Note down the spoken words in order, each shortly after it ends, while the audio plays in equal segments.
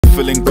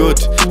Feeling good,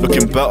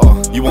 looking better.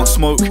 You want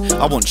smoke?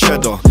 I want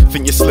cheddar.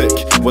 Think you're slick?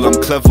 Well, I'm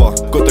clever.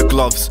 Got the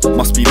gloves,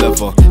 must be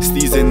leather.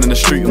 Steezing in the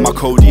street with my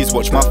codies.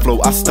 Watch my flow,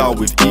 I style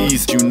with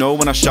ease. You know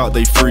when I shout,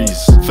 they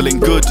freeze. Feeling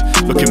good,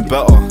 looking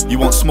better. You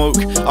want smoke?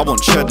 I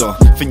want cheddar.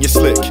 Think you're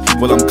slick?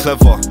 Well, I'm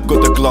clever.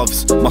 Got the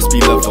gloves, must be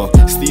leather.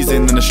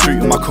 Steezing in the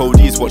street with my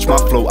codies. Watch my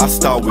flow, I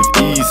style with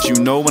ease.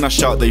 You know when I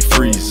shout, they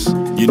freeze.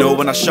 You know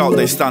when I shout,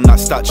 they stand like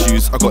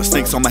statues. I got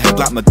snakes on my head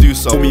like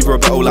Medusa. Call me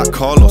Roberto like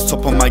Carlos.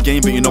 Top on my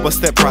game, but you know I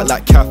step right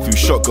like Cafu.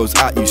 Shot goes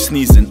at you,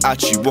 sneezing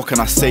at you. What can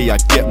I say? I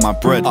get my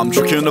bread. I'm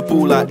tricking the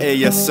ball like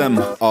ASM.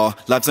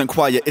 Lives ain't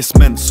quiet, it's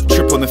men's.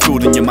 Trip on the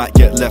field and you might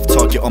get left.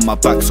 Target on my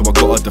back, so I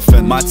gotta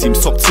defend. My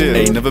team's top tier,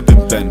 ain't never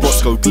been bent.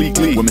 Watch go glee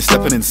glee. When we're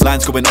stepping in,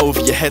 lines going over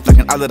your head like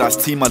an Allardyce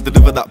team. I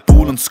deliver that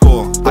ball and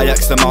score. I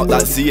axe them out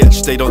like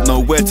ZH. They don't know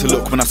where to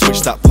look when I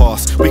switch that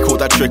pass. We caught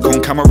that trick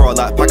on camera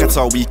like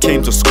Pacatal. We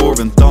came to score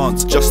and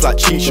dance. Just like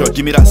Chicha,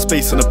 give me that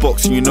space in the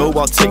box and you know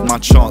I'll take my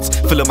chance.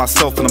 Feeling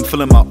myself and I'm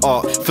feeling my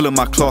art. Feeling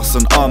my class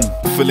and I'm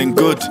feeling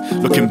good,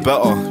 looking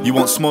better. You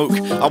want smoke?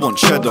 I want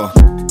cheddar.